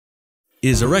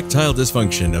Is erectile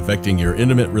dysfunction affecting your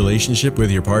intimate relationship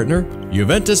with your partner?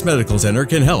 Juventus Medical Center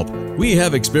can help. We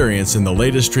have experience in the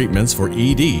latest treatments for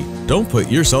ED. Don't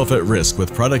put yourself at risk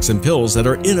with products and pills that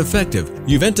are ineffective.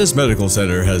 Juventus Medical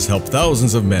Center has helped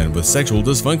thousands of men with sexual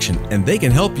dysfunction, and they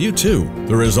can help you too.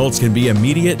 The results can be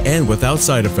immediate and without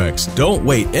side effects. Don't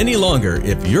wait any longer.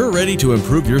 If you're ready to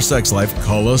improve your sex life,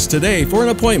 call us today for an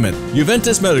appointment.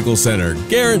 Juventus Medical Center.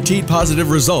 Guaranteed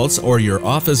positive results, or your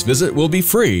office visit will be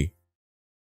free.